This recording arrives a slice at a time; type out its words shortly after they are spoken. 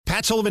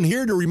Matt Sullivan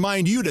here to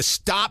remind you to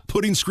stop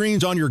putting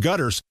screens on your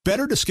gutters.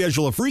 Better to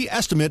schedule a free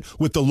estimate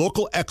with the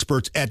local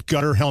experts at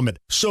Gutter Helmet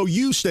so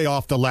you stay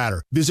off the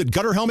ladder. Visit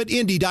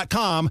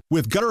GutterHelmetIndy.com.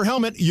 With Gutter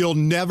Helmet, you'll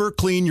never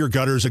clean your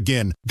gutters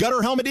again.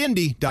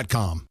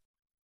 GutterHelmetIndy.com.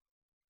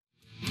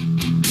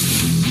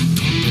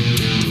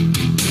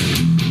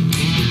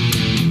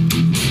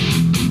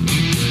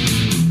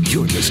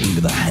 You're listening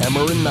to the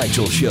Hammer and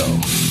Nigel Show.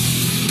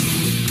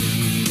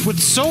 With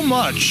so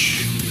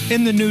much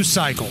in the news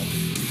cycle,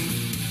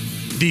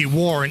 the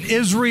war in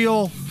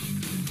Israel,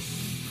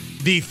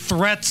 the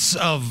threats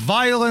of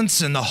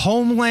violence in the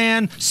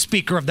homeland,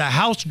 Speaker of the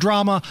House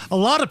drama, a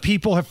lot of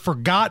people have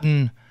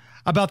forgotten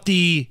about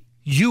the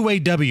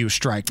UAW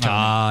strike.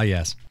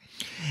 Yes.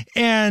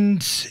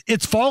 And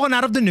it's fallen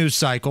out of the news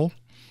cycle,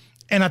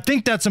 and I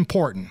think that's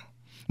important.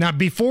 Now,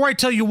 before I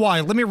tell you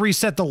why, let me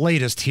reset the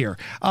latest here.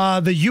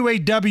 The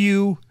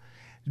UAW,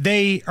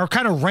 they are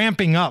kind of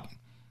ramping up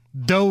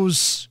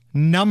those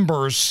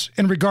numbers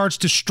in regards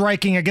to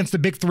striking against the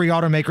big three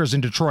automakers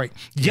in Detroit.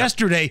 Yep.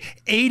 Yesterday,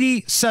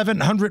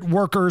 8,700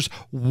 workers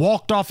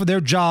walked off of their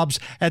jobs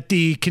at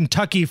the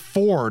Kentucky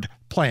Ford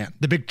plant,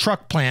 the big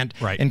truck plant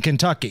in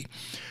Kentucky.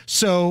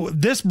 So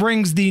this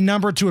brings the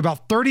number to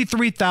about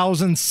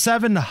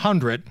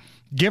 33,700,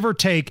 give or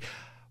take,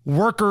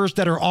 workers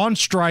that are on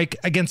strike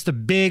against the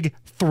big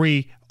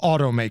three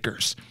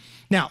automakers.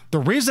 Now, the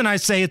reason I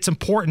say it's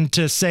important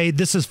to say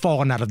this has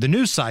fallen out of the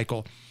news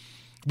cycle,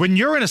 when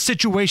you're in a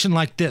situation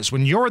like this,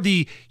 when you're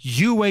the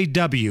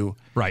UAW,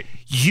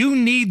 you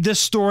need this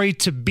story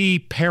to be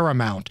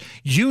paramount.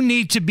 You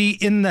need to be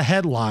in the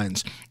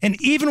headlines. And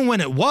even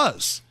when it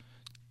was,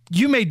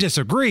 you may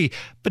disagree,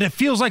 but it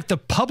feels like the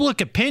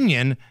public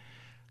opinion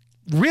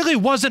really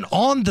wasn't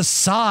on the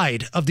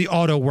side of the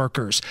auto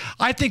workers.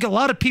 I think a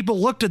lot of people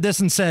looked at this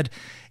and said,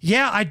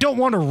 yeah, I don't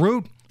want to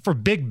root for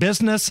big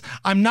business.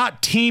 I'm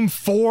not Team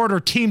Ford or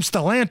Team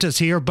Stellantis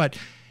here, but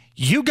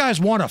you guys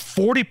want a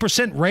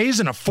 40% raise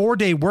in a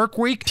 4-day work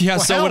week? Yeah,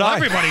 well, so would I.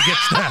 Everybody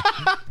gets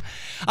that.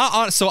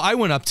 So I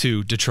went up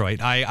to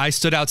Detroit. I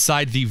stood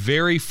outside the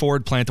very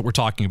Ford plant that we're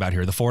talking about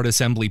here, the Ford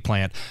assembly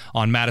plant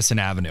on Madison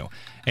Avenue.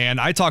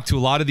 And I talked to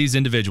a lot of these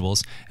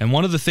individuals, and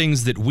one of the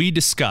things that we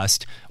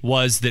discussed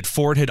was that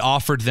Ford had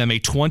offered them a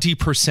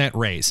 20%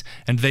 raise,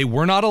 and they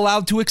were not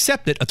allowed to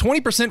accept it. A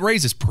 20%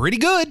 raise is pretty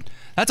good.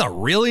 That's a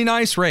really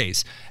nice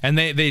raise. And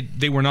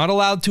they were not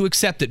allowed to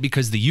accept it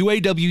because the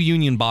UAW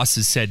union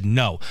bosses said,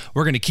 no,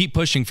 we're going to keep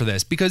pushing for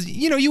this. Because,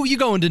 you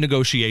go into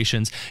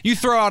negotiations, you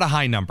throw out a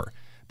high number.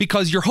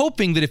 Because you're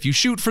hoping that if you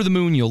shoot for the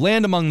moon, you'll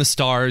land among the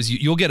stars.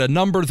 You'll get a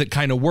number that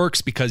kind of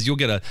works because you'll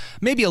get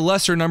maybe a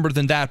lesser number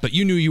than that, but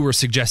you knew you were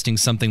suggesting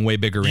something way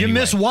bigger anyway. You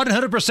miss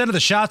 100% of the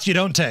shots you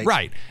don't take.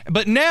 Right.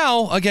 But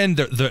now, again,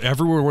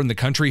 everywhere in the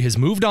country has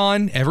moved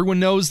on. Everyone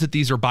knows that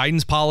these are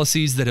Biden's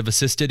policies that have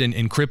assisted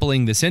in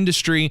crippling this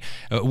industry.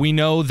 We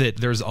know that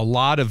there's a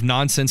lot of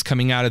nonsense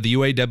coming out of the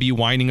UAW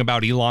whining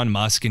about Elon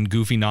Musk and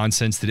goofy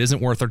nonsense that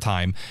isn't worth our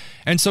time.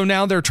 And so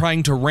now they're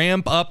trying to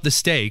ramp up the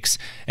stakes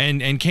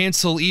and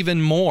cancel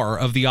even more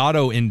of the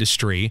auto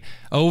industry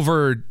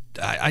over,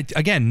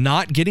 again,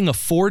 not getting a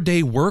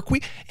 4-day work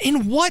week.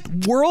 In what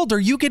world are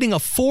you getting a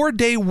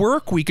 4-day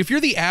work week? If you're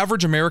the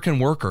average American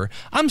worker,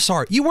 I'm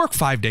sorry, you work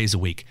 5 days a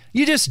week.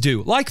 You just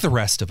do, like the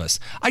rest of us.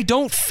 I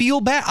don't feel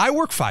bad. I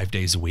work 5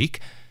 days a week.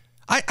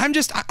 I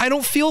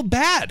don't feel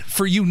bad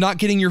for you not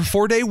getting your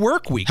 4-day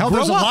work week. Hell,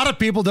 there's a lot of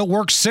people that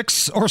work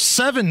 6 or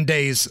 7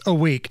 days a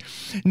week.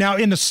 Now,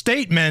 in a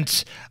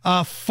statement,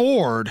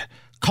 Ford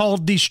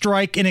called the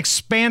strike an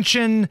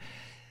expansion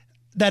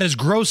that is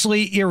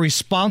grossly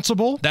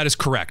irresponsible. That is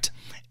correct.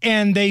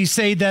 And they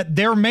say that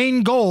their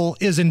main goal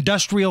is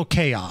industrial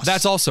chaos.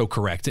 That's also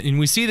correct. And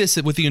we see this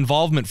with the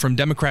involvement from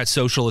Democrat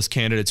socialist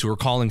candidates who are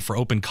calling for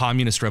open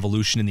communist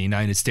revolution in the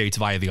United States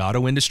via the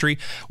auto industry,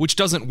 which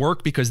doesn't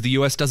work because the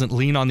U.S. doesn't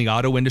lean on the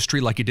auto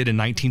industry like it did in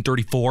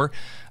 1934.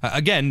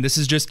 Again, this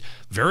is just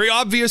very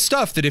obvious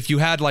stuff that if you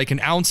had like an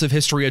ounce of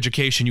history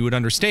education, you would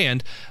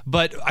understand.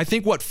 But I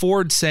think what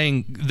Ford's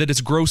saying that it's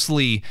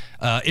grossly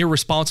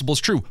irresponsible is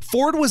true.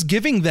 Ford was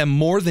giving them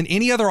more than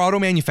any other auto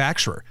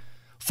manufacturer.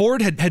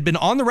 Ford had been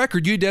on the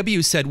record.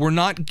 UAW said, we're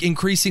not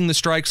increasing the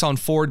strikes on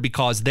Ford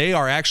because they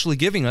are actually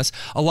giving us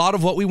a lot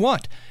of what we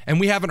want. And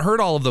we haven't heard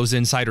all of those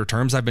insider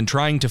terms. I've been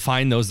trying to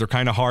find those. They're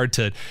kind of hard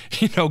to,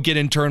 get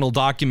internal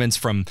documents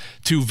from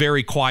two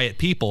very quiet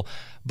people.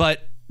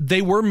 But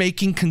they were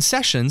making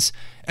concessions,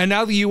 and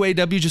now the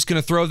UAW is just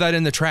going to throw that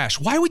in the trash.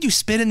 Why would you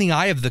spit in the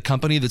eye of the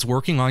company that's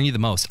working on you the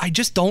most? I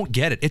just don't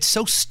get it. It's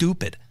so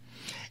stupid.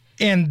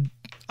 And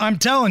I'm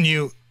telling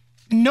you,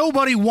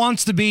 nobody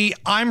wants to be,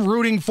 I'm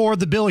rooting for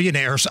the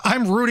billionaires,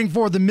 I'm rooting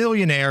for the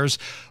millionaires,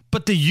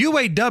 but the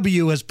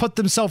UAW has put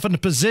themselves in a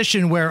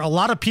position where a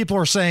lot of people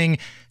are saying,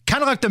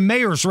 kind of like the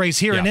mayor's race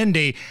here in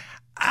Indy,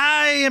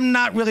 I am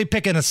not really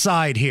picking a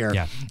side here.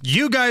 Yeah.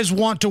 You guys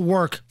want to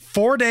work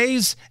 4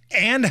 days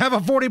and have a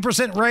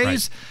 40%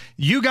 raise. Right.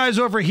 You guys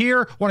over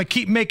here want to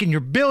keep making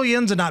your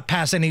billions and not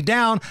pass any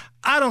down.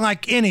 I don't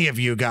like any of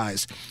you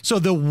guys. So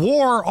the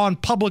war on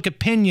public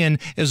opinion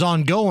is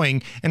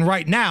ongoing. And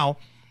right now,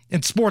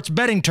 In sports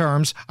betting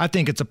terms, I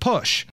think it's a push.